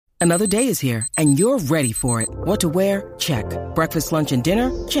Another day is here, and you're ready for it. What to wear? Check. Breakfast, lunch, and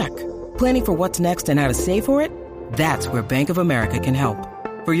dinner? Check. Planning for what's next and how to save for it? That's where Bank of America can help.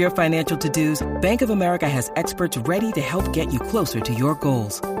 For your financial to-dos, Bank of America has experts ready to help get you closer to your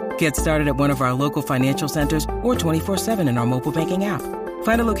goals. Get started at one of our local financial centers or 24/7 in our mobile banking app.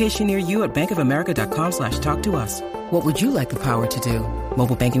 Find a location near you at bankofamerica.com/talktous. What would you like the power to do?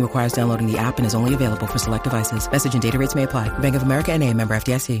 Mobile banking requires downloading the app and is only available for select devices. Message and data rates may apply. Bank of America N.A., member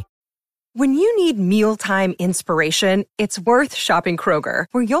FDIC. When you need mealtime inspiration, it's worth shopping Kroger,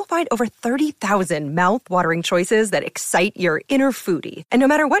 where you'll find over 30,000 mouth-watering choices that excite your inner foodie. And no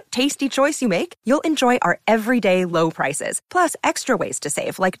matter what tasty choice you make, you'll enjoy our everyday low prices, plus extra ways to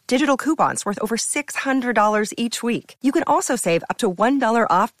save, like digital coupons worth over $600 each week. You can also save up to $1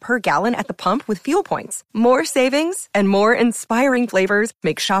 off per gallon at the pump with fuel points. More savings and more inspiring flavors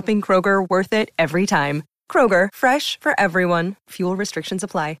make shopping Kroger worth it every time. Kroger, fresh for everyone. Fuel restrictions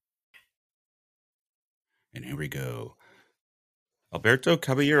apply. And here we go. Alberto,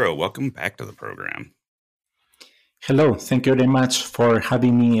 Caballero, welcome back to the program. Hello, thank you very much for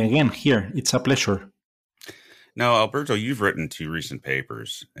having me again here. It's a pleasure. Now, Alberto, you've written 2 recent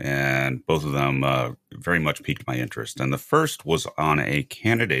papers, and both of them very much piqued my interest. And the first was on a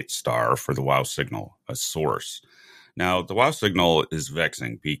candidate star for the WOW signal, a source. Now, the WOW signal is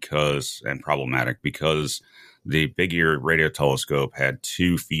vexing and problematic because the Big Ear radio telescope had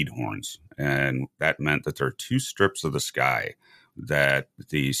 2 feed horns, and that meant that there are 2 strips of the sky that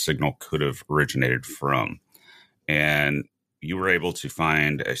the signal could have originated from. And you were able to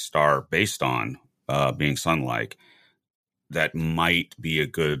find a star based on being sun-like that might be a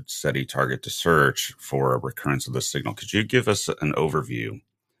good steady target to search for a recurrence of the signal. Could you give us an overview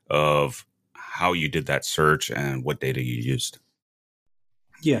of how you did that search and what data you used?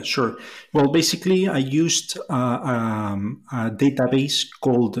 Yeah, sure. Well, basically, I used a database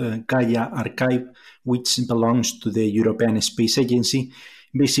called Gaia Archive, which belongs to the European Space Agency.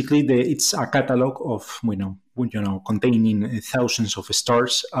 Basically, it's a catalog of containing thousands of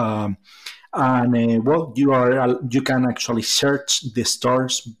stars. You can actually search the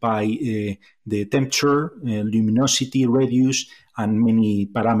stars by the temperature, luminosity, radius, and many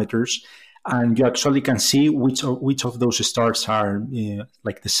parameters. And you actually can see which of those stars are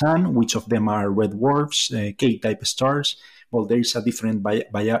like the sun, which of them are red dwarfs, K-type stars. Well, there is a different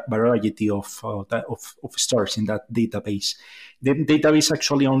variety of stars in that database. The database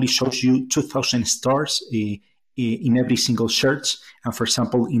actually only shows you 2,000 stars in every single search. And for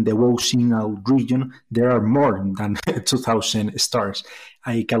example, in the WOW signal region, there are more than 2,000 stars.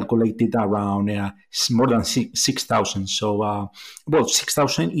 I calculated around more than 6,000. So,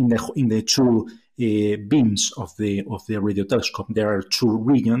 6,000 in the 2 beams of the radio telescope. There are 2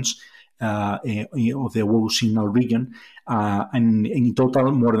 regions of the WOW signal region, and in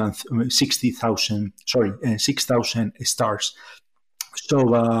total more than 6,000 stars. So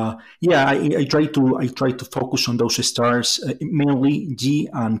I try to focus on those stars, mainly G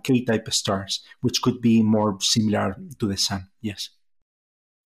and K-type stars, which could be more similar to the sun. Yes.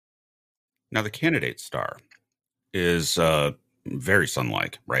 Now, the candidate star is very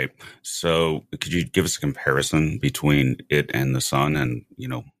sun-like, right? So could you give us a comparison between it and the sun, and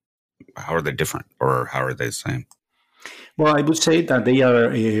how are they different, or how are they the same? Well, I would say that they are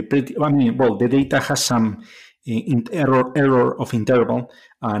pretty. The data has some error of interval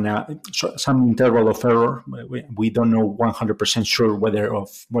and some interval of error. We don't know 100% sure whether or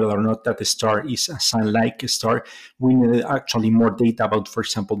not that the star is a sun-like star. We need actually more data about, for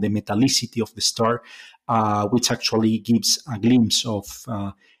example, the metallicity of the star, which actually gives a glimpse of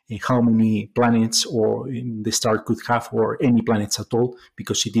how many planets or the star could have, or any planets at all,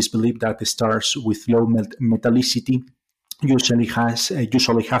 because it is believed that the stars with low metallicity usually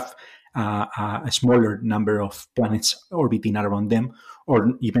have a smaller number of planets orbiting around them,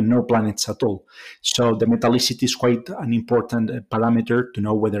 or even no planets at all. So the metallicity is quite an important parameter to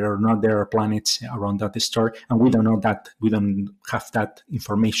know whether or not there are planets around that star, and we don't know that. We don't have that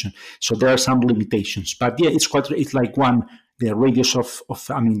information. So there are some limitations. But yeah, it's like the radius of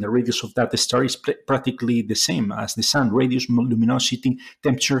that star is practically the same as the sun: radius, luminosity,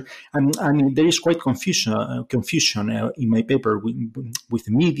 temperature. And I mean, there is quite confusion in my paper with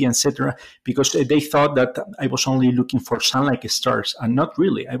the media, etc., because they thought that I was only looking for sun-like stars, and not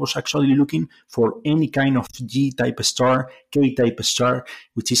really. I was actually looking for any kind of G-type star, K-type star,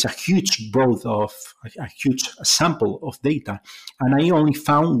 which is a huge sample of data. And I only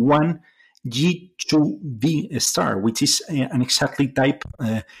found one G2b star, which is an exactly type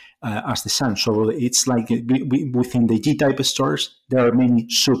as the Sun. So it's like within the G-type stars, there are many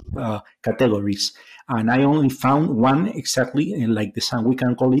sub categories. And I only found one exactly like the Sun. We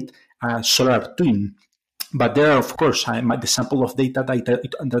can call it a solar twin. But there, of course, the sample of data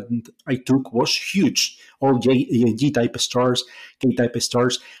that I took was huge. All G-type stars, K-type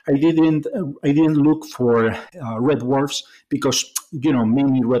stars. I didn't look for red dwarfs because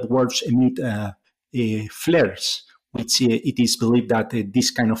many red dwarfs emit flares, which it is believed that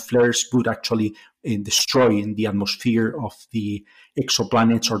this kind of flares would actually destroy the atmosphere of the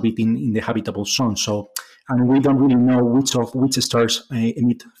exoplanets orbiting in the habitable zone. So, and we don't really know which stars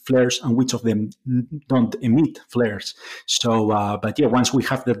emit flares and which of them don't emit flares. So, but yeah, once we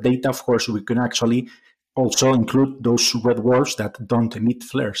have the data, of course, we can actually also include those red dwarfs that don't emit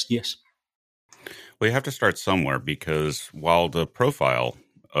flares. Yes. Well, you have to start somewhere because while the profile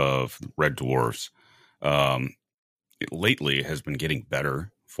of red dwarfs lately has been getting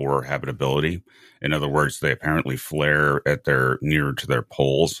better for habitability. In other words, they apparently flare at their nearer to their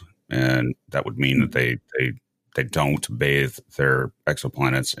poles, and that would mean that they don't bathe their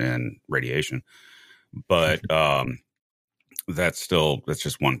exoplanets in radiation. But that's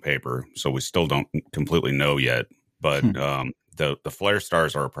just one paper, so we still don't completely know yet. But the flare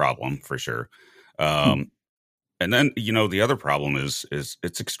stars are a problem for sure. And then the other problem is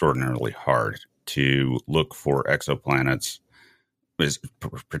it's extraordinarily hard to look for exoplanets,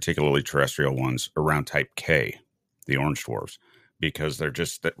 particularly terrestrial ones, around type K, the orange dwarfs, because they're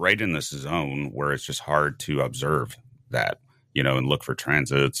just right in this zone where it's just hard to observe that, and look for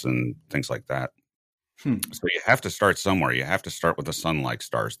transits and things like that. So you have to start somewhere. You have to start with the sun-like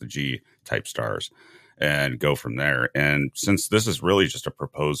stars, the G-type stars, and go from there. And since this is really just a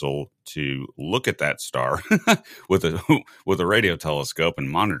proposal to look at that star with a radio telescope and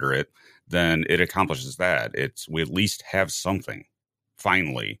monitor it, then it accomplishes that. We at least have something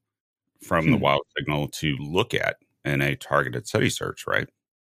finally from the wild signal to look at in a targeted SETI search, right?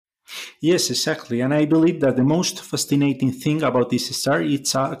 Yes, exactly. And I believe that the most fascinating thing about this star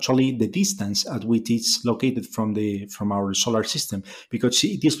is actually the distance at which it's located from our solar system, because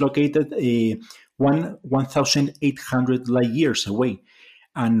it is located 1,800 light years away.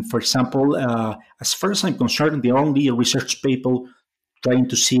 And for example, as far as I'm concerned, the only research paper trying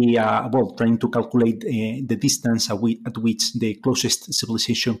to calculate the distance at which the closest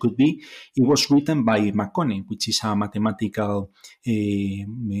civilization could be, it was written by Marconi, which is a mathematical, SETI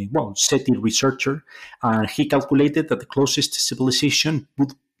researcher. And he calculated that the closest civilization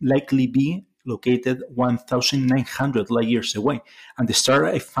would likely be located 1,900 light years away. And the star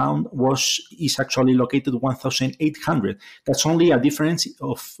I found is actually located 1,800. That's only a difference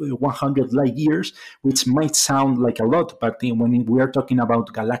of 100 light years, which might sound like a lot, but when we are talking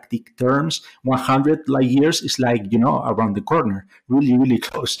about galactic terms, 100 light years is like, around the corner, really, really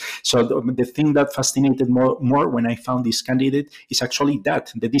close. So the thing that fascinated more when I found this candidate is actually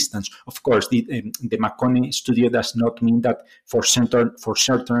the distance. Of course, the Marconi studio does not mean that for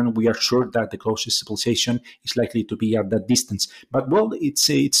certain we are sure that the closest civilization is likely to be at that distance. But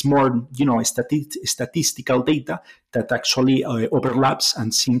it's more statistical data that actually overlaps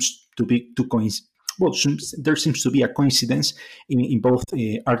and seems to be there seems to be a coincidence in both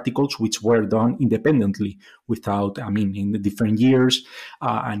articles, which were done independently in the different years,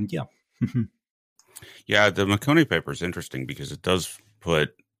 and yeah. Yeah, the Marconi paper is interesting because it does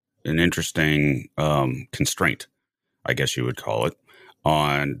put an interesting constraint, I guess you would call it,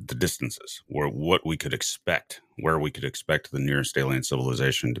 on the distances, where we could expect the nearest alien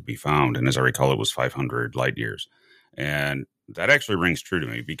civilization to be found. And as I recall, it was 500 light years. And that actually rings true to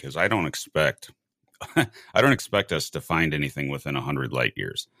me because I don't expect us to find anything within 100 light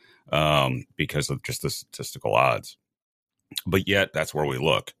years because of just the statistical odds. But yet that's where we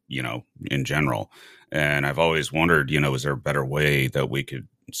look, in general. And I've always wondered, is there a better way that we could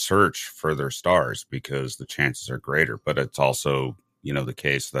search further stars because the chances are greater, but it's also the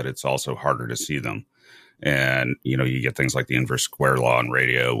case that it's also harder to see them. And, you get things like the inverse square law on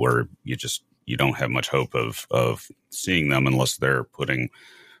radio where you don't have much hope of seeing them unless they're putting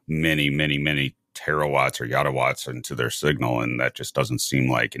many, many, many terawatts or yottawatts into their signal. And that just doesn't seem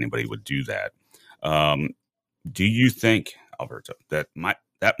like anybody would do that. Do you think, Alberto, that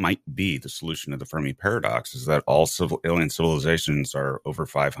might be the solution to the Fermi paradox, is that all alien civilizations are over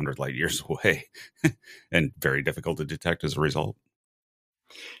 500 light years away and very difficult to detect as a result?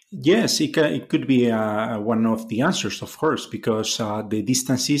 Yes, it could be one of the answers, of course, because the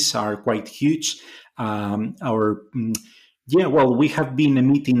distances are quite huge. Yeah, well, we have been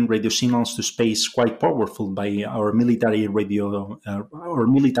emitting radio signals to space quite powerful by our military our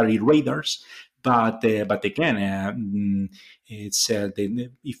military radars. But again, it's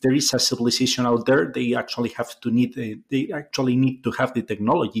if there is a civilization out there, they actually need to have the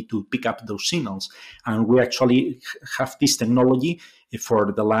technology to pick up those signals, and we actually have this technology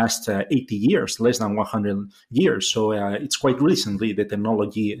for the last 80 years, less than 100 years. So it's quite recently the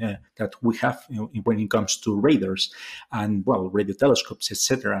technology that we have when it comes to radars and, well, radio telescopes,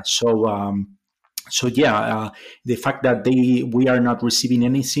 etc. So yeah, the fact that we are not receiving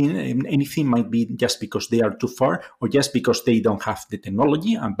anything might be just because they are too far, or just because they don't have the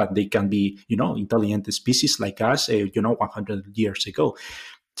technology, but they can be, intelligent species like us, 100 years ago.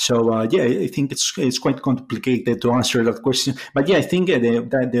 So yeah, I think it's quite complicated to answer that question. But yeah, I think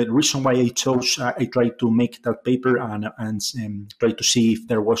the reason why I tried to make that paper and try to see if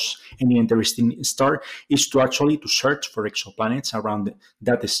there was any interesting star is to search for exoplanets around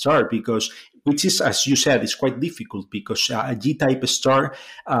that star, which is, as you said, is quite difficult because a G-type star,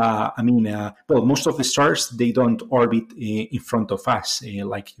 most of the stars, they don't orbit in front of us.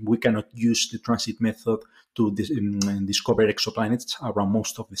 Like, we cannot use the transit method to discover exoplanets around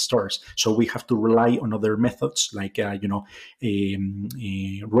most of the stars. So we have to rely on other methods like, radial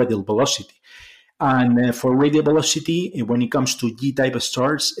velocity. And for radial velocity, when it comes to G-type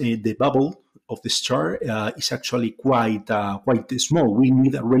stars, the bubble of the star is actually quite small. We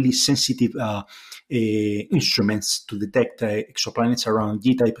need a really sensitive instruments to detect exoplanets around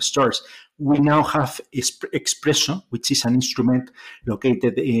G-type stars. We now have Expresso, which is an instrument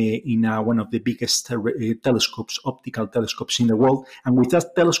located in one of the biggest optical telescopes in the world. And with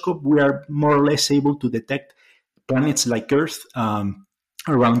that telescope, we are more or less able to detect planets like Earth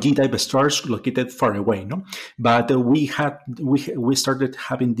around G-type stars located far away, no? But we started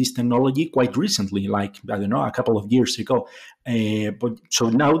having this technology quite recently, like, I don't know, a couple of years ago. But so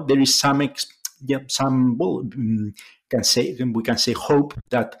now there is we can say hope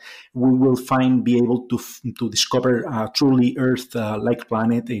that we will be able to discover a truly Earth-like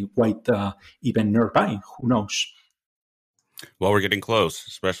planet quite even nearby. Who knows? Well, we're getting close,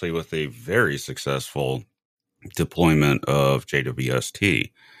 especially with a very successful deployment of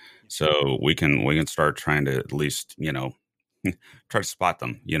JWST. So we can start trying to at least, try to spot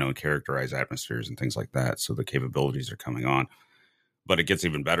them, and characterize atmospheres and things like that. So the capabilities are coming on. But it gets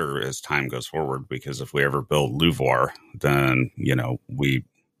even better as time goes forward, because if we ever build LUVOIR, then, we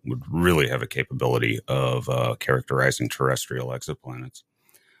would really have a capability of characterizing terrestrial exoplanets.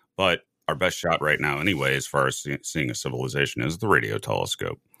 But our best shot right now, anyway, as far as seeing a civilization, is the radio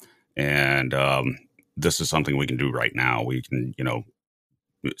telescope. And this is something we can do right now. We can,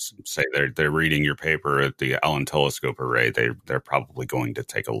 say they're reading your paper at the Allen Telescope Array. They're probably going to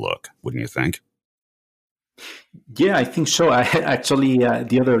take a look, wouldn't you think? Yeah, I think so. Actually,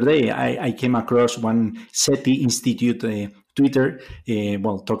 the other day, I came across one SETI Institute Twitter,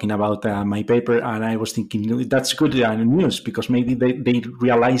 talking about my paper, and I was thinking that's good news, because maybe they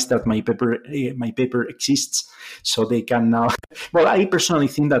realize that my paper exists, so they can now. Well, I personally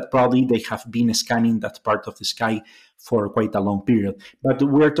think that probably they have been scanning that part of the sky for quite a long period. But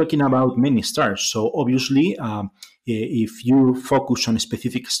we're talking about many stars, so obviously, if you focus on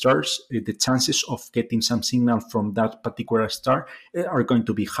specific stars, the chances of getting some signal from that particular star are going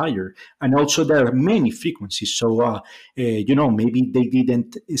to be higher. And also, there are many frequencies. So, maybe they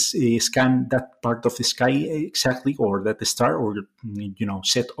didn't scan that part of the sky exactly, or that star, or,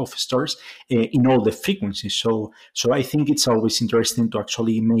 set of stars in all the frequencies. So I think it's always interesting to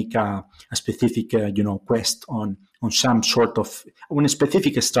actually make a specific, quest on some sort of, on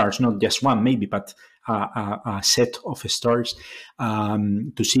specific stars, not just one maybe, but a set of stars,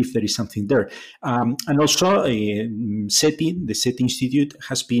 to see if there is something there. And also, the SETI Institute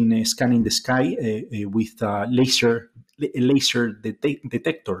has been scanning the sky with laser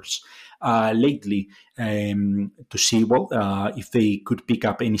detectors lately, to see if they could pick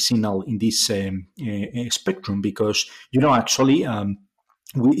up any signal in this spectrum, because actually,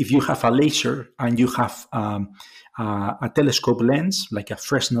 if you have a laser and you have a telescope lens, like a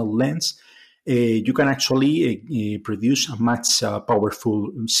Fresnel lens, you can actually produce a much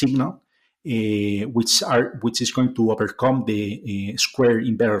powerful signal, which is going to overcome the square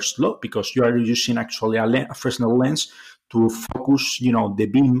inverse law, because you are using actually a Fresnel lens to focus, the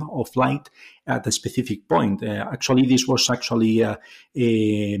beam of light at a specific point. Actually, this was actually, let's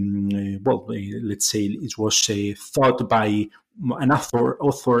say it was thought by an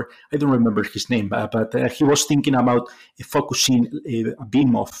author, I don't remember his name, but he was thinking about focusing a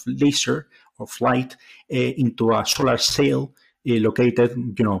beam of laser, of light, into a solar sail, located,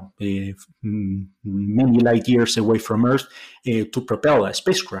 many light years away from Earth to propel a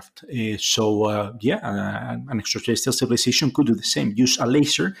spacecraft. An extraterrestrial civilization could do the same. Use a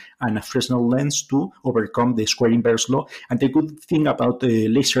laser and a Fresnel lens to overcome the square inverse law. And the good thing about the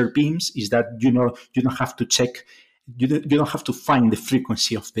laser beams is that you don't have to check. You don't have to find the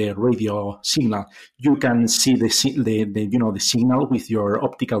frequency of the radio signal. You can see the signal with your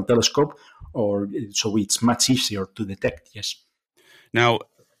optical telescope, so it's much easier to detect. Yes. Now,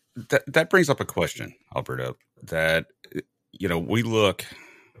 that brings up a question, Alberto, that, we look,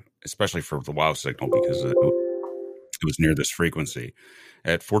 especially for the WOW signal, because it was near this frequency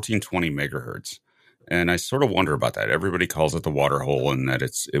at 1420 megahertz. And I sort of wonder about that. Everybody calls it the water hole, and that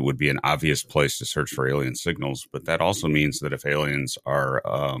it would be an obvious place to search for alien signals. But that also means that if aliens are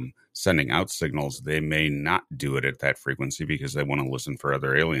sending out signals, they may not do it at that frequency because they want to listen for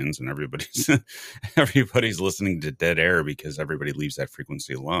other aliens, and everybody's listening to dead air because everybody leaves that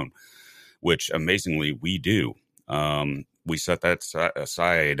frequency alone, which amazingly we do. We set that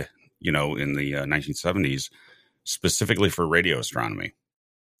aside, in the 1970s, specifically for radio astronomy.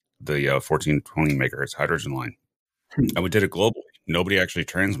 The 1420 megahertz hydrogen line. And we did it globally. Nobody actually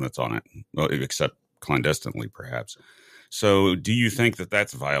transmits on it, except clandestinely, perhaps. So do you think that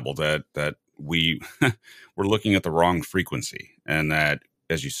that's viable, that we're looking at the wrong frequency, and that,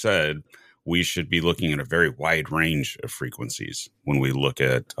 as you said, we should be looking at a very wide range of frequencies when we look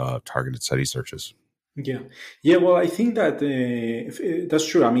at targeted SETI searches? Yeah. Well, I think that that's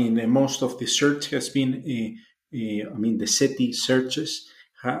true. I mean, most of the search has been, the SETI searches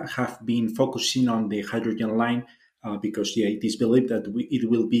have been focusing on the hydrogen line because it is believed that it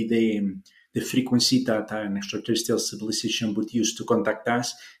will be the frequency that an extraterrestrial civilization would use to contact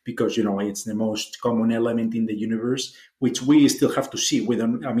us, because it's the most common element in the universe, which we still have to see. We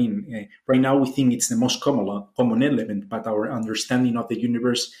don't. Right now we think it's the most common element, but our understanding of the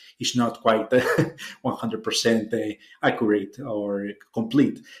universe is not quite 100% accurate or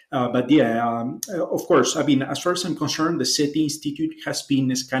complete. Of course, as far as I'm concerned, the SETI Institute has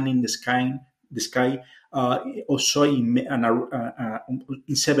been scanning the sky. Also in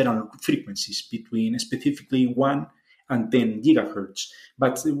several frequencies between specifically 1 and 10 gigahertz.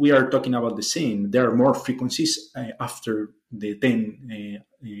 But we are talking about the same. There are more frequencies after the 10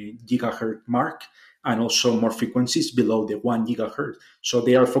 gigahertz mark, and also more frequencies below the 1 gigahertz. So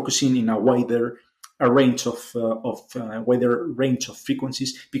they are focusing in a wider range of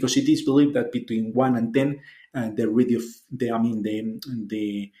frequencies, because it is believed that between 1 and 10,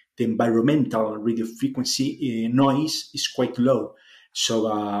 the environmental radio frequency noise is quite low.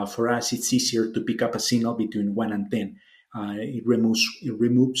 So for us, it's easier to pick up a signal between 1 and 10. It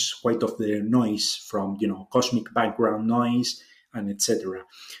removes quite of the noise from cosmic background noise and etc.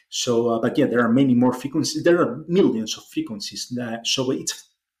 So, there are many more frequencies. There are millions of frequencies. So it's,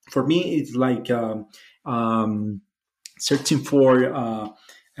 for me, it's like searching for a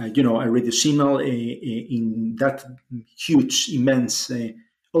radio signal in that huge, immense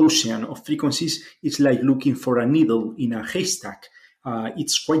ocean of frequencies. It's like looking for a needle in a haystack.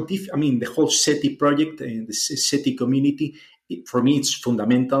 It's quite difficult. The whole SETI project and the SETI community, for me, it's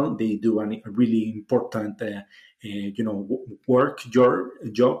fundamental. They do a really important work. Your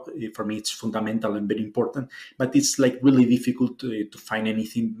job, for me, it's fundamental and very important. But it's like really difficult to find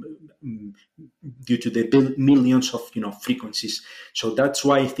anything due to the millions of frequencies. So that's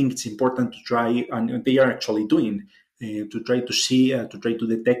why I think it's important to try, and they are actually doing, to try to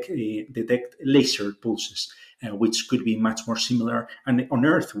detect laser pulses, which could be much more similar. And on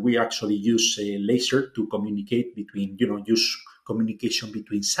Earth, we actually use a laser to communicate use communication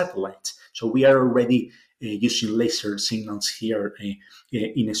between satellites. So we are already using laser signals here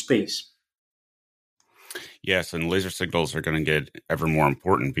in space. Yes, and laser signals are going to get ever more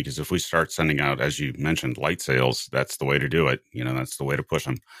important, because if we start sending out, as you mentioned, light sails, that's the way to do it. That's the way to push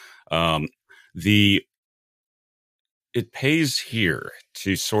them. It pays here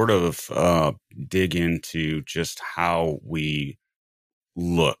to sort of dig into just how we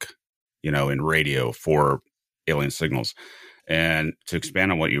look, in radio for alien signals. And to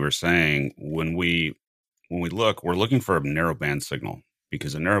expand on what you were saying, when we look, we're looking for a narrowband signal,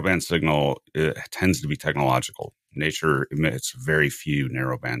 because a narrowband signal tends to be technological. Nature emits very few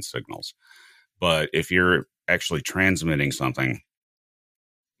narrowband signals. But if you're actually transmitting something,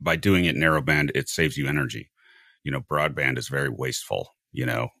 by doing it narrowband, it saves you energy. Broadband is very wasteful,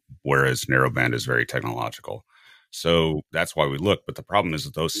 whereas narrowband is very technological. So that's why we look. But the problem is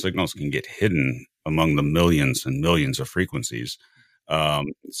that those signals can get hidden among the millions and millions of frequencies.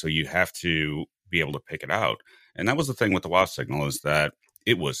 So you have to be able to pick it out. And that was the thing with the WOW signal, is that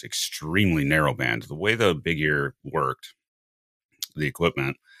it was extremely narrowband. The way the big ear worked the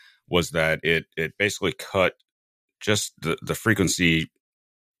equipment, was that it basically cut just the frequency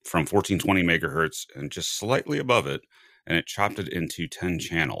from 1420 megahertz and just slightly above it, and it chopped it into 10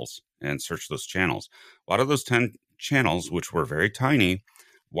 channels and searched those channels. A lot of those 10 channels, which were very tiny,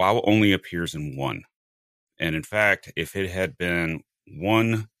 WoW only appears in one. And in fact, if it had been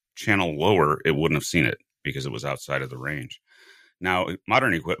one channel lower, it wouldn't have seen it because it was outside of the range. Now,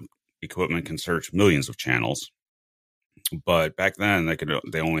 modern equipment can search millions of channels, but back then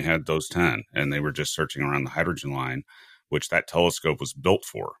they only had those 10, and they were just searching around the hydrogen line, which that telescope was built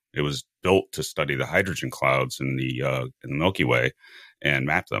for. It was built to study the hydrogen clouds in the Milky Way and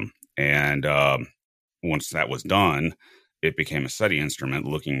map them. And once that was done, it became a SETI instrument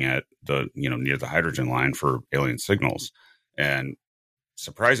looking at near the hydrogen line for alien signals. And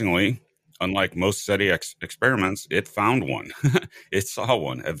surprisingly, unlike most SETI experiments, it found one. It saw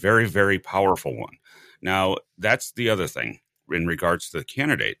one, a very, very powerful one. Now, that's the other thing in regards to the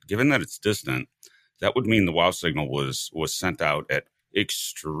candidate. Given that it's distant, that would mean the WOW signal was sent out at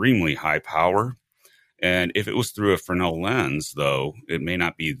extremely high power. And if it was through a Fresnel lens, though, it may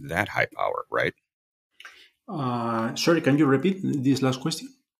not be that high power, right? Sorry, can you repeat this last question?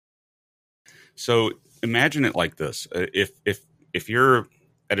 So imagine it like this: if you're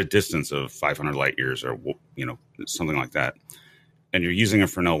at a distance of 500 light years, or something like that, and you're using a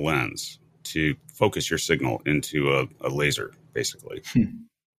Fresnel lens to focus your signal into a laser, basically,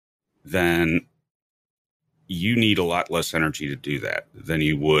 then you need a lot less energy to do that than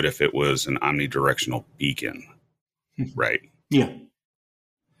you would if it was an omnidirectional beacon, right? Yeah.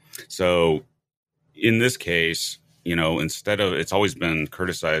 So in this case, instead of, it's always been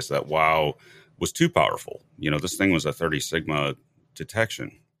criticized that WOW was too powerful. This thing was a 30 sigma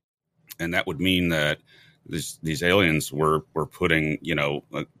detection. And that would mean that these aliens were putting,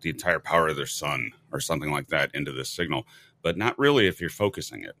 the entire power of their sun or something like that into this signal, but not really if you're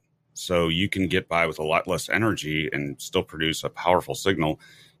focusing it. So you can get by with a lot less energy and still produce a powerful signal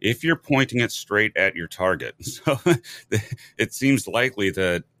if you're pointing it straight at your target. So it seems likely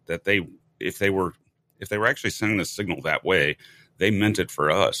that if they were actually sending the signal that way, they meant it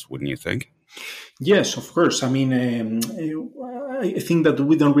for us, wouldn't you think? Yes, of course. I mean, I think that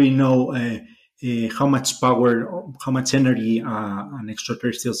we don't really know how much power, how much energy an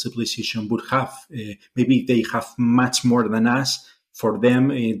extraterrestrial civilization would have. Maybe they have much more than us. For them,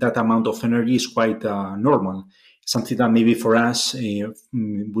 that amount of energy is quite normal. Something that maybe for us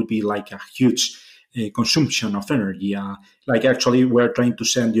would be like a huge consumption of energy. Like actually, we're trying to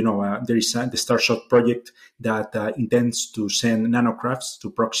send, there is the Starshot project that intends to send nanocrafts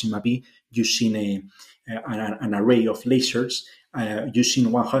to Proxima B using an array of lasers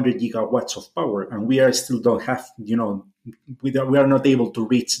using 100 gigawatts of power, and we are still don't have, we are not able to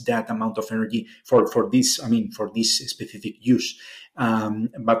reach that amount of energy for this. I mean, for this specific use.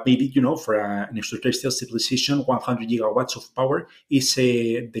 But maybe, for an extraterrestrial civilization, 100 gigawatts of power is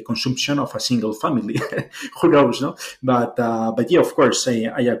the consumption of a single family. Who knows, no? But yeah, of course,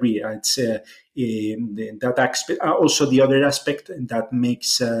 I agree. It's that aspect. Also, the other aspect that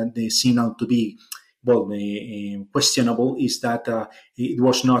makes the signal to be questionable is that it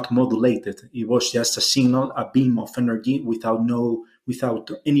was not modulated. It was just a signal, a beam of energy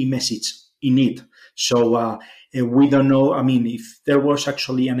without any message in it. So we don't know. I mean, if there was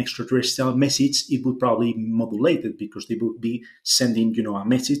actually an extraterrestrial message, it would probably be modulated because they would be sending, a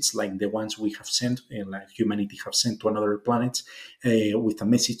message like the ones we have sent, like humanity have sent to another planet with a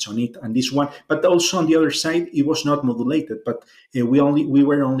message on it. And this one, but also on the other side, it was not modulated. But we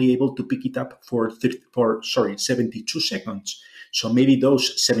were only able to pick it up for 72 seconds. So maybe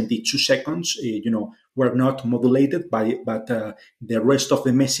those 72 seconds, were not modulated but the rest of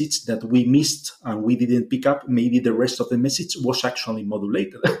the message that we missed and we didn't pick up, maybe the rest of the message was actually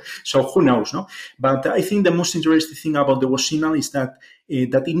modulated. So who knows, no? But I think the most interesting thing about the WOW signal is that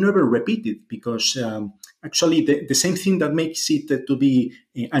it never repeated, because actually the same thing that makes it to be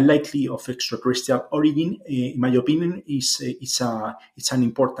unlikely of extraterrestrial origin, in my opinion, it's an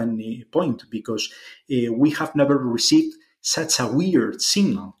important point, because we have never received such a weird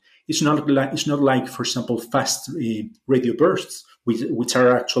signal. It's not like, for example, fast radio bursts, which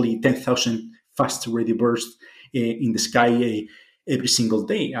are actually 10,000 fast radio bursts in the sky every single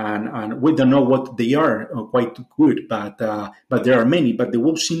day, and we don't know what they are. Quite good, but there are many. But the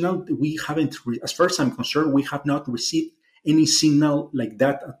WOW signal, we haven't, as far as I'm concerned, we have not received any signal like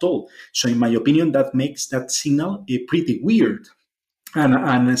that at all. So, in my opinion, that makes that signal pretty weird. And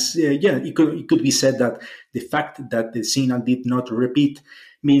it could be said that the fact that the signal did not repeat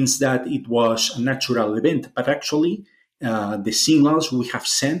means that it was a natural event. But actually, the signals we have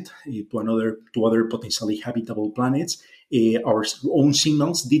sent to other potentially habitable planets, our own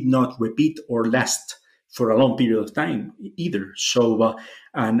signals did not repeat or last for a long period of time either. So,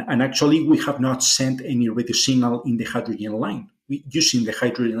 and actually, we have not sent any radio signal in the hydrogen line using the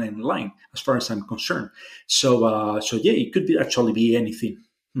hydrogen line, as far as I'm concerned. So yeah, it could actually be anything.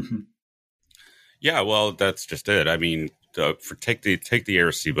 Mm-hmm. Yeah, well, that's just it. I mean, take the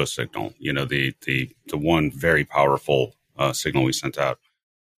Arecibo signal. The one very powerful signal we sent out.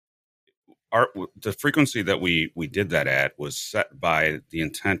 The frequency that we did that at was set by the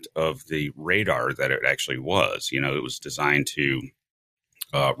intent of the radar that it actually was. It was designed to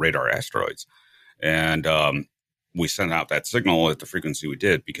radar asteroids, and we sent out that signal at the frequency we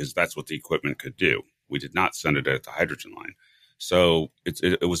did because that's what the equipment could do. We did not send it at the hydrogen line, so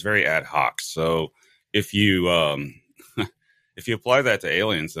it was very ad hoc. So if you if you apply that to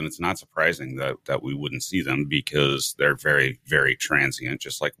aliens, then it's not surprising that we wouldn't see them because they're very, very transient,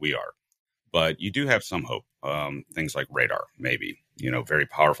 just like we are. But you do have some hope. Things like radar, maybe, very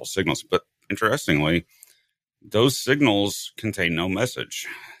powerful signals. But interestingly, those signals contain no message.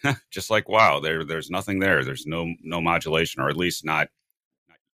 Just like, wow, there's nothing there. There's no modulation, or at least not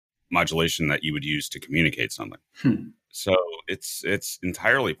modulation that you would use to communicate something. So it's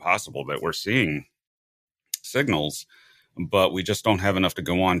entirely possible that we're seeing signals, but we just don't have enough to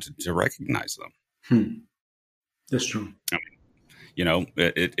go on to recognize them. That's true. I mean,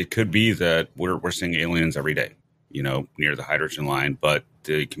 it could be that we're seeing aliens every day, near the hydrogen line, but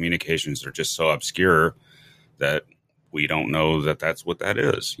the communications are just so obscure that we don't know that that's what that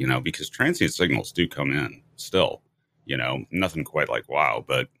is, because transient signals do come in still, nothing quite like wow,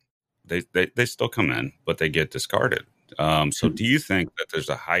 but they still come in, but they get discarded. So do you think that there's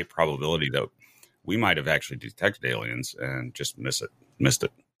a high probability that we might have actually detected aliens and just missed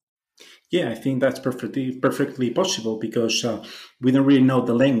it? Yeah, I think that's perfectly possible because we don't really know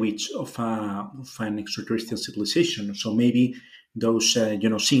the language of an extraterrestrial civilization. So maybe those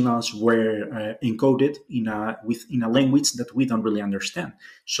signals were encoded in a language that we don't really understand.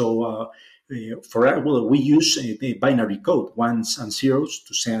 So we use a binary code, ones and zeros,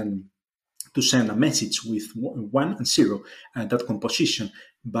 to send a message with 1 and 0, that composition.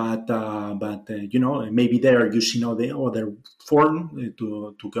 But maybe they are using other form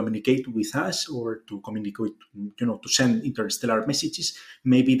to communicate with us or to communicate, to send interstellar messages.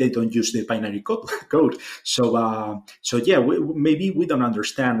 Maybe they don't use the binary code. So yeah, maybe we don't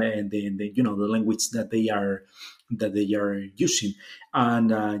understand the language that they are using,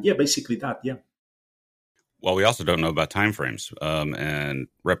 and basically that. Yeah. Well, we also don't know about timeframes and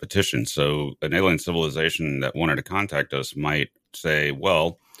repetition. So an alien civilization that wanted to contact us might say,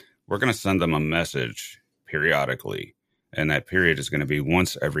 well, we're going to send them a message periodically, and that period is going to be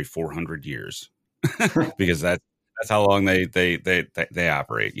once every 400 years because that's how long they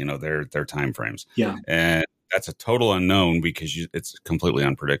operate, their timeframes. Yeah. And that's a total unknown because it's completely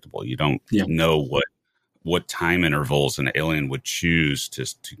unpredictable. You don't know what time intervals an alien would choose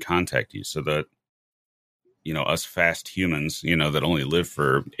to contact you. So that, us fast humans, that only live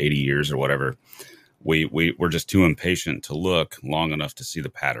for 80 years or whatever, we're just too impatient to look long enough to see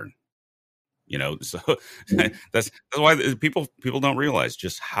the pattern. So that's why people don't realize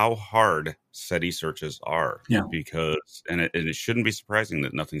just how hard SETI searches are. Yeah. Because it shouldn't be surprising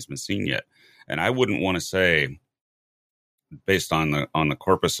that nothing's been seen yet. And I wouldn't want to say, based on the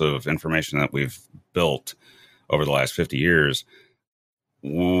corpus of information that we've built over the last 50 years,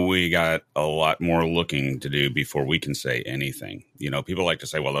 we got a lot more looking to do before we can say anything. People like to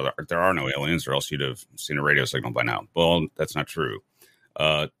say, well, there are no aliens or else you'd have seen a radio signal by now. Well, that's not true.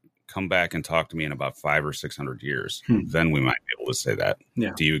 Come back and talk to me in about 500 or 600 years. Then we might be able to say that.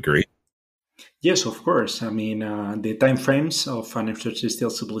 Yeah. Do you agree? Yes, of course. I mean, the time frames of an extraterrestrial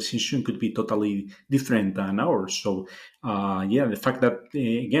civilization could be totally different than ours. So, the fact that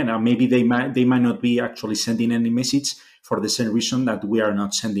again, maybe they might not be actually sending any message for the same reason that we are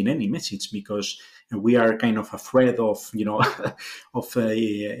not sending any message, because we are kind of afraid of the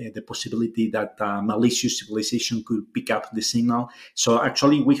possibility that malicious civilization could pick up the signal. So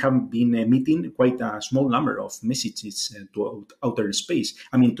actually, we have been emitting quite a small number of messages to outer space.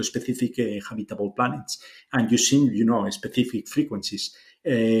 I mean, to specific habitable planets, and using specific frequencies.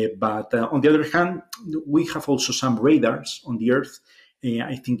 But on the other hand, we have also some radars on the Earth.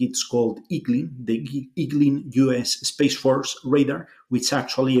 I think it's called EAGLIN, the EAGLIN U.S. Space Force radar, which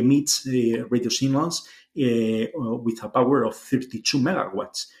actually emits radio signals with a power of 32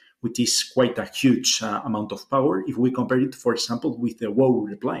 megawatts, which is quite a huge amount of power if we compare it, for example, with the WOW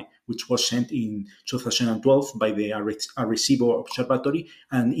reply, which was sent in 2012 by the Arecibo Observatory,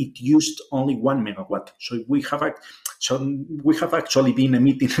 and it used only 1 megawatt. So we have actually been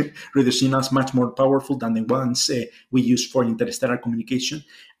emitting radio signals much more powerful than the ones we use for interstellar communication,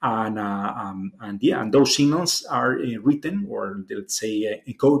 and those signals are written, or let's say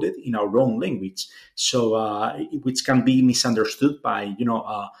encoded in our own language, so which can be misunderstood by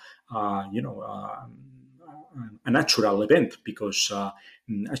a natural event, because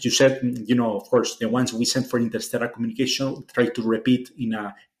as you said, of course, the ones we send for interstellar communication try to repeat in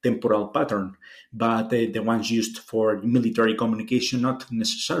a temporal pattern, but the ones used for military communication, not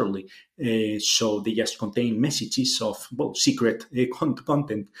necessarily. So they just contain messages of secret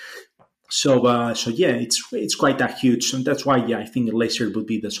content. So yeah, it's quite a huge, and that's why I think a laser would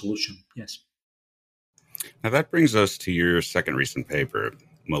be the solution. Yes. Now that brings us to your second recent paper,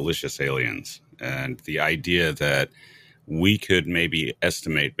 Malicious Aliens, and the idea that we could maybe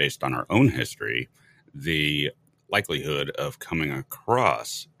estimate, based on our own history, the likelihood of coming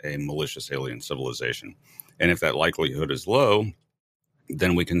across a malicious alien civilization. And if that likelihood is low,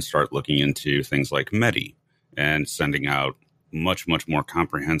 then we can start looking into things like METI and sending out much, much more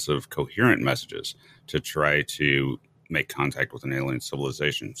comprehensive, coherent messages to try to make contact with an alien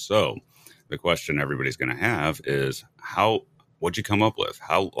civilization. So the question everybody's going to have is, what'd you come up with?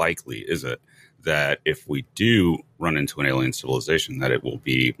 How likely is it that if we do run into an alien civilization, that it will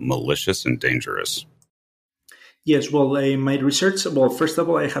be malicious and dangerous? Yes, well, my research, first of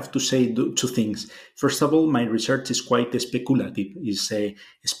all, I have to say two things. First of all, my research is quite speculative. It's a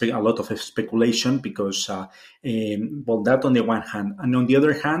lot of speculation because, that on the one hand. And on the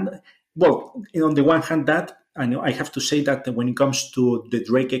other hand, on the one hand, that I have to say that when it comes to the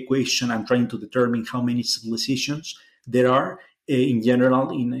Drake equation and trying to determine how many civilizations there are, in general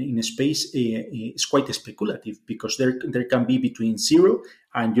in space, is quite speculative, because there can be between 0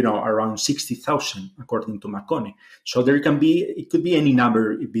 and around 60,000 according to McConney. So it could be any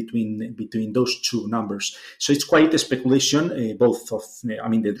number between those two numbers. So it's quite a speculation, both of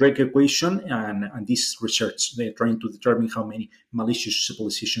the Drake equation and this research. They're trying to determine how many malicious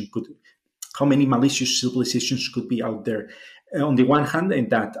civilizations could be out there. On the one hand,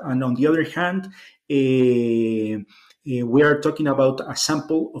 and on the other hand, we are talking about a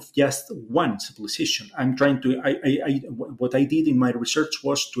sample of just one civilization. I'm trying to. What I did in my research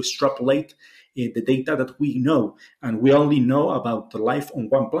was to extrapolate the data that we know, and we only know about the life on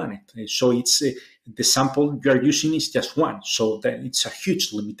one planet. So it's the sample you are using is just one. So it's a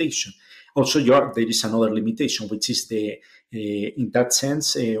huge limitation. Also, there is another limitation, which is in that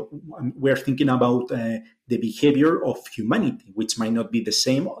sense, we're thinking about the behavior of humanity, which might not be the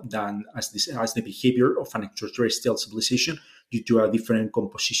same as the behavior of an extraterrestrial civilization due to a different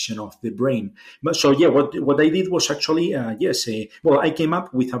composition of the brain. But so, yeah, what I did was actually, I came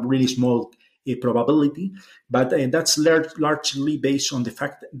up with a really small probability, but that's largely based on the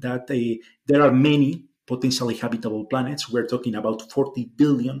fact that there are many potentially habitable planets. We're talking about 40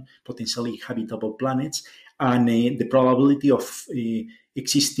 billion potentially habitable planets, and the probability of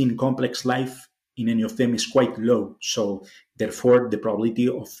existing complex life in any of them is quite low. So therefore, the probability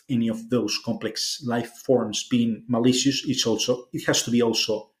of any of those complex life forms being malicious has to be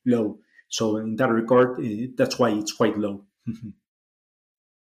also low. So in that regard, that's why it's quite low.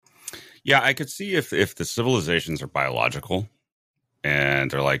 Yeah, I could see if the civilizations are biological and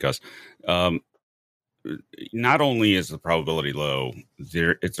they're like us. Not only is the probability low,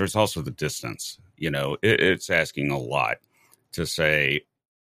 there's also the distance. It's asking a lot to say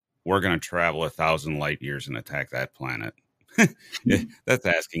we're going to travel 1,000 light years and attack that planet. That's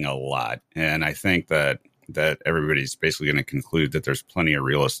asking a lot, and I think that everybody's basically going to conclude that there's plenty of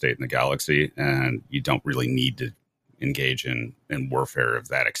real estate in the galaxy, and you don't really need to engage in warfare of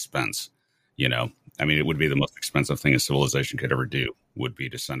that expense. It would be the most expensive thing a civilization could ever do, would be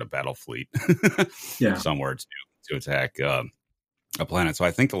to send a battle fleet somewhere to attack a planet. So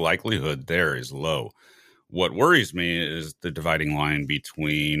I think the likelihood there is low. What worries me is the dividing line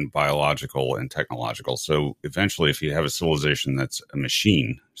between biological and technological. So eventually, if you have a civilization that's a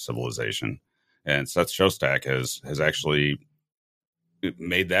machine civilization, and Seth Shostak has actually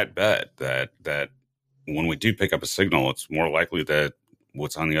made that bet that when we do pick up a signal, it's more likely that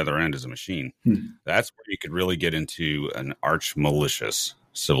what's on the other end is a machine. That's where you could really get into an arch malicious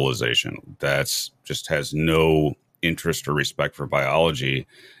civilization that's just has no interest or respect for biology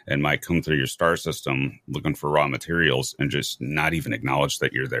and might come through your star system looking for raw materials and just not even acknowledge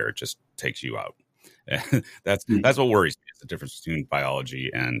that you're there. It just takes you out. That's what worries me, is the difference between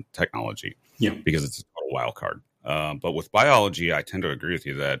biology and technology, because it's a total wild card. But with biology, I tend to agree with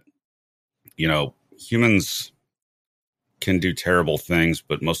you that, humans, can do terrible things,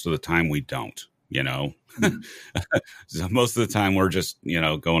 but most of the time we don't, So most of the time we're just,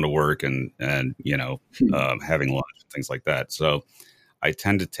 going to work and having lunch and things like that. So I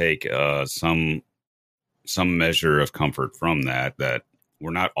tend to take some measure of comfort from that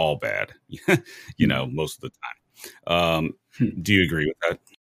we're not all bad, most of the time. Do you agree with that?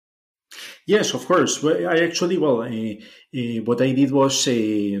 Yes, of course. Well, I actually, what I did was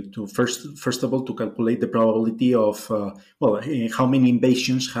to first of all, to calculate the probability of how many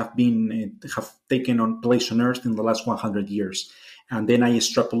invasions have taken on place on Earth in the last 100 years, and then I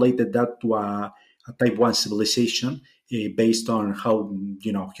extrapolated that to a Type 1 civilization based on how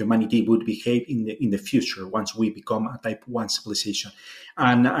humanity would behave in the future once we become a Type 1 civilization.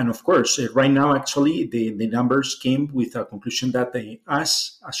 And of course, right now, actually, the numbers came with a conclusion that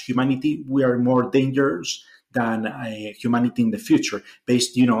us, as humanity, we are more dangerous than humanity in the future,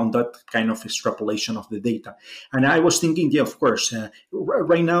 based on that kind of extrapolation of the data. And I was thinking, yeah, of course,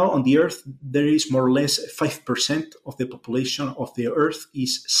 right now on the Earth, there is more or less 5% of the population of the Earth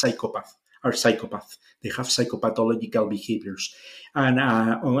is psychopath. They have psychopathological behaviors,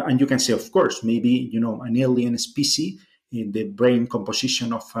 and you can say, of course, maybe an alien species in the brain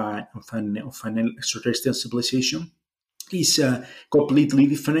composition of an extraterrestrial civilization is completely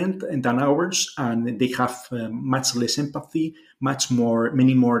different than ours, and they have much less empathy,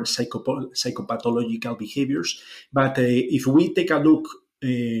 many more psychopathological behaviors. But if we take a look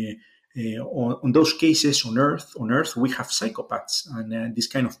on those cases on Earth, we have psychopaths and this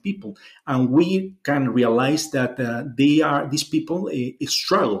kind of people, and we can realize that these people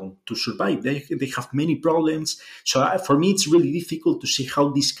struggle to survive. They have many problems. So for me, it's really difficult to see how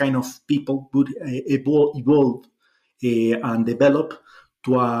this kind of people would evolve and develop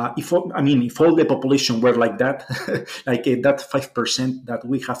to if all the population were like that, like that 5% that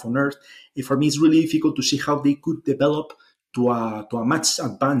we have on Earth, for me it's really difficult to see how they could develop to a much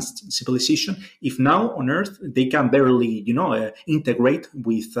advanced civilization if now on Earth they can barely integrate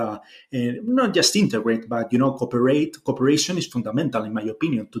with not just integrate but cooperate. Cooperation is fundamental, in my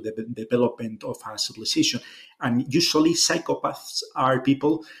opinion, to the development of a civilization. And usually psychopaths are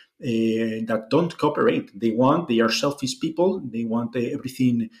people that don't cooperate. They are selfish people. They want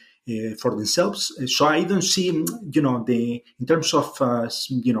everything for themselves. So I don't see, in terms of,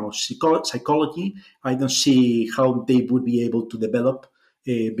 psychology, I don't see how they would be able to develop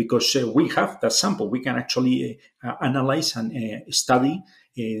because we have that sample. We can actually analyze and study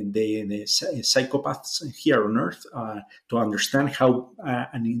the psychopaths here on Earth to understand how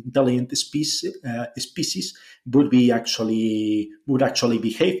an intelligent species would actually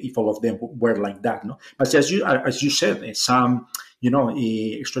behave if all of them were like that. No, but as you said, some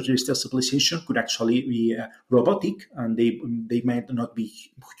extraterrestrial civilization could actually be robotic, and they might not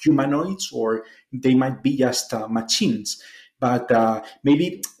be humanoids, or they might be just machines. But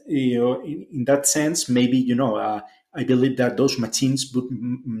maybe in that sense, maybe I believe that those machines would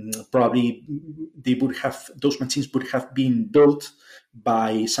those machines would have been built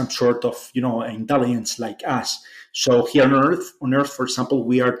by some sort of intelligence like us. So here on Earth, for example,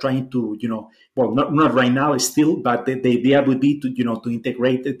 we are trying to not right now still, but the idea would be to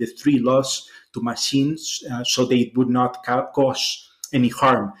integrate the three laws to machines so they would not cause any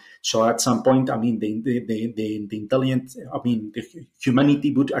harm. So at some point, the intelligent, the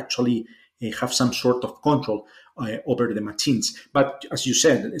humanity would actually have some sort of control over the machines. But as you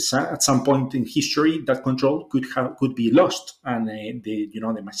said, at some point in history, that control could be lost, and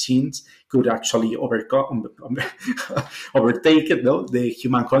the machines could actually overtake the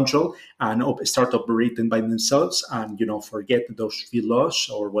human control and start operating by themselves, and forget those three laws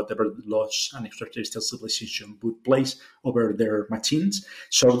or whatever laws an extraterrestrial civilization would place over their machines.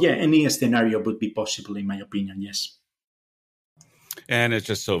 So yeah, any scenario would be possible, in my opinion. Yes. And it's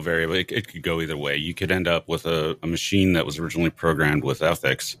just so variable. It could go either way. You could end up with a machine that was originally programmed with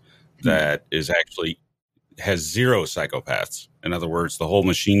ethics that is actually has zero psychopaths. In other words, the whole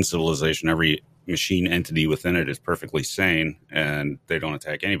machine civilization, every machine entity within it is perfectly sane and they don't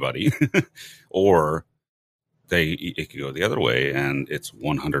attack anybody. Or it could go the other way, and it's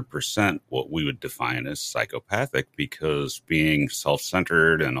 100% what we would define as psychopathic, because being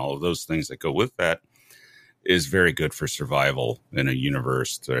self-centered and all of those things that go with that is very good for survival in a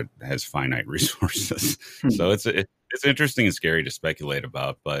universe that has finite resources. So it's interesting and scary to speculate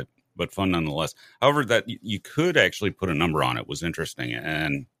about, but fun nonetheless. However, that you could actually put a number on it was interesting.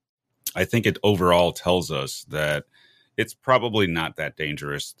 And I think it overall tells us that it's probably not that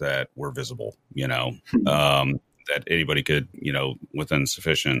dangerous that we're visible, that anybody could, within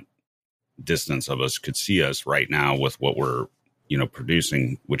sufficient distance of us could see us right now with what we're,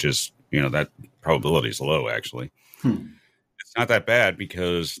 producing, which is, that probability is low, actually. It's not that bad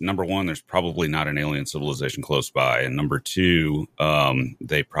because, number one, there's probably not an alien civilization close by. And number two,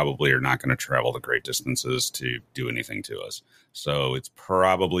 they probably are not going to travel the great distances to do anything to us. So it's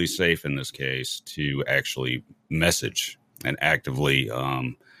probably safe in this case to actually message and actively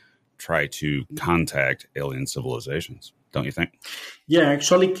try to contact alien civilizations. Don't you think? Yeah, I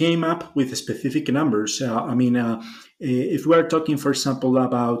actually came up with specific numbers. If we are talking, for example,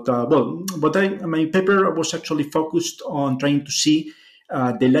 about my paper was actually focused on trying to see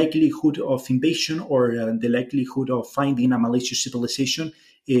the likelihood of invasion or the likelihood of finding a malicious civilization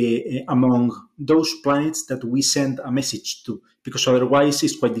among those planets that we send a message to, because otherwise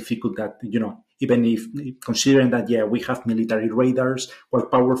it's quite difficult that, even if considering that, we have military radars,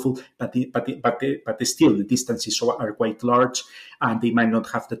 quite powerful, but still the distances are quite large and they might not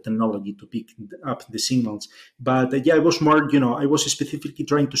have the technology to pick up the signals. But it was more, I was specifically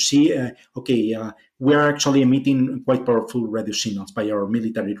trying to see, we are actually emitting quite powerful radio signals by our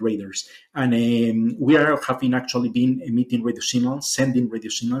military radars. And we are having actually been emitting radio signals, sending radio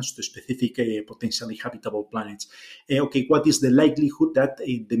signals to specific potentially habitable planets. What is the likelihood that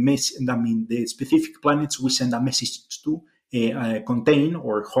the specific planets we send a message to contain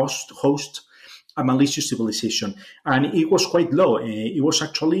or host a malicious civilization? And it was quite low. It was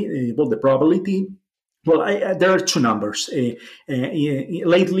actually, the probability. Well, there are two numbers.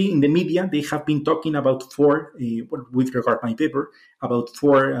 Lately in the media, they have been talking about four, with regard to my paper, about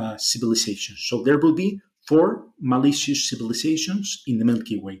four civilizations. So there will be four malicious civilizations in the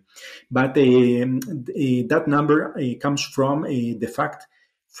Milky Way. But that number comes from the fact,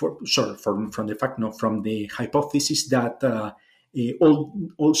 from the hypothesis that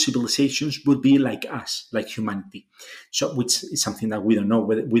all civilizations would be like us, like humanity. So, which is something that we don't know.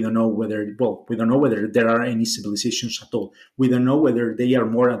 We don't know whether there are any civilizations at all. We don't know whether they are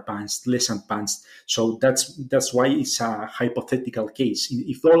more advanced, less advanced. So that's why it's a hypothetical case.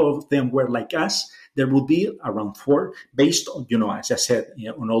 If all of them were like us, there would be around four, based on, as I said,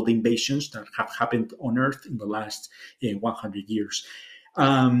 on all the invasions that have happened on Earth in the last 100 years.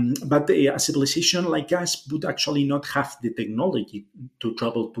 But a civilization like us would actually not have the technology to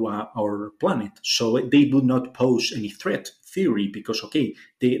travel to our planet. So they would not pose any threat, theory, because,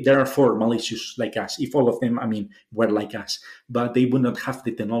 there are four malicious like us. If all of them, were like us, but they would not have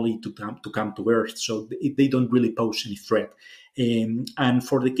the technology to come to Earth. So they don't really pose any threat. And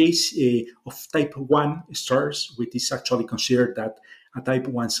for the case of type 1 stars, which is actually considered that a type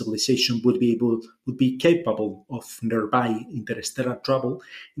 1 civilization would be capable of nearby interstellar travel,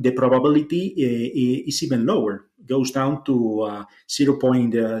 the probability is even lower. Goes down to 0.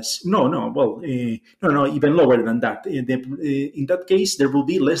 Even lower than that. In that case, there will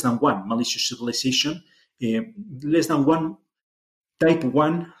be less than one malicious civilization, less than one type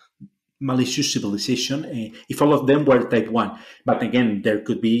 1 malicious civilization, if all of them were type 1. But again, there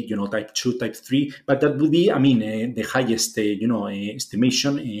could be, type 2, type 3, but that would be, the highest,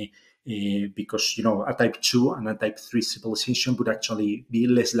 estimation, because, a type 2 and a type 3 civilization would actually be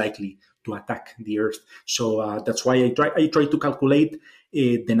less likely to attack the Earth. So that's why I try to calculate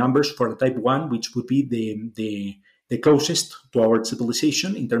the numbers for a type 1, which would be the closest to our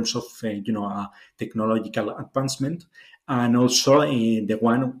civilization in terms of, technological advancement, and also the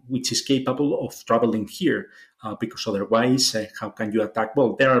one which is capable of traveling here, because otherwise, how can you attack?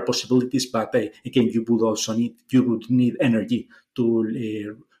 Well, there are possibilities, but again, you would need energy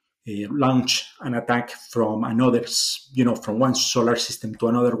to launch an attack from from one solar system to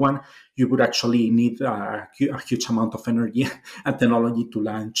another one. You would actually need a huge amount of energy and technology to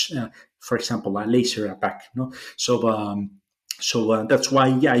launch, for example, a laser attack. No, so that's why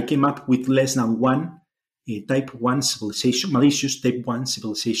I came up with less than one type 1 civilization, malicious type 1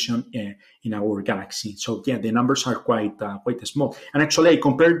 civilization in our galaxy. So the numbers are quite small. And actually, I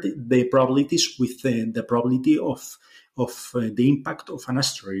compared the probabilities with the probability of the impact of an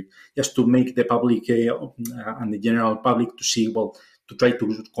asteroid, just to make the public and the general public to see, to try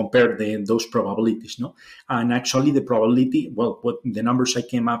to compare those probabilities, no? And actually, the probability, what the numbers I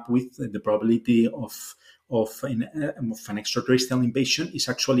came up with, the probability of an extraterrestrial invasion is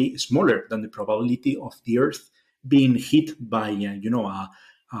actually smaller than the probability of the Earth being hit by, a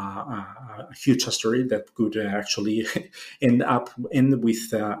huge asteroid that could actually end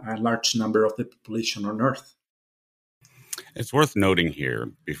with a large number of the population on Earth. It's worth noting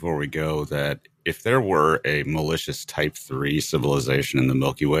here before we go that if there were a malicious type 3 civilization in the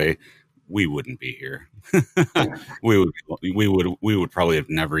Milky Way, we wouldn't be here. we would probably have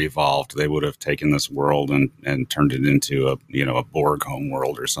never evolved. They would have taken this world and turned it into a Borg home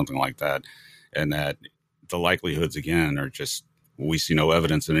world or something like that. And that the likelihoods again are just, we see no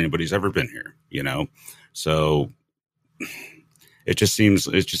evidence that anybody's ever been here, So It just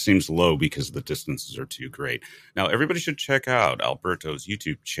seems low because the distances are too great. Now, everybody should check out Alberto's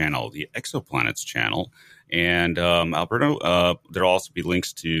YouTube channel, the Exoplanets channel. And Alberto, there'll also be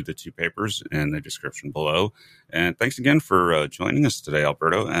links to the two papers in the description below. And thanks again for joining us today,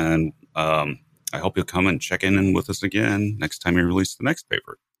 Alberto. And I hope you'll come and check in with us again next time we release the next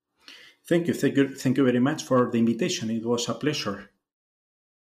paper. Thank you very much for the invitation. It was a pleasure.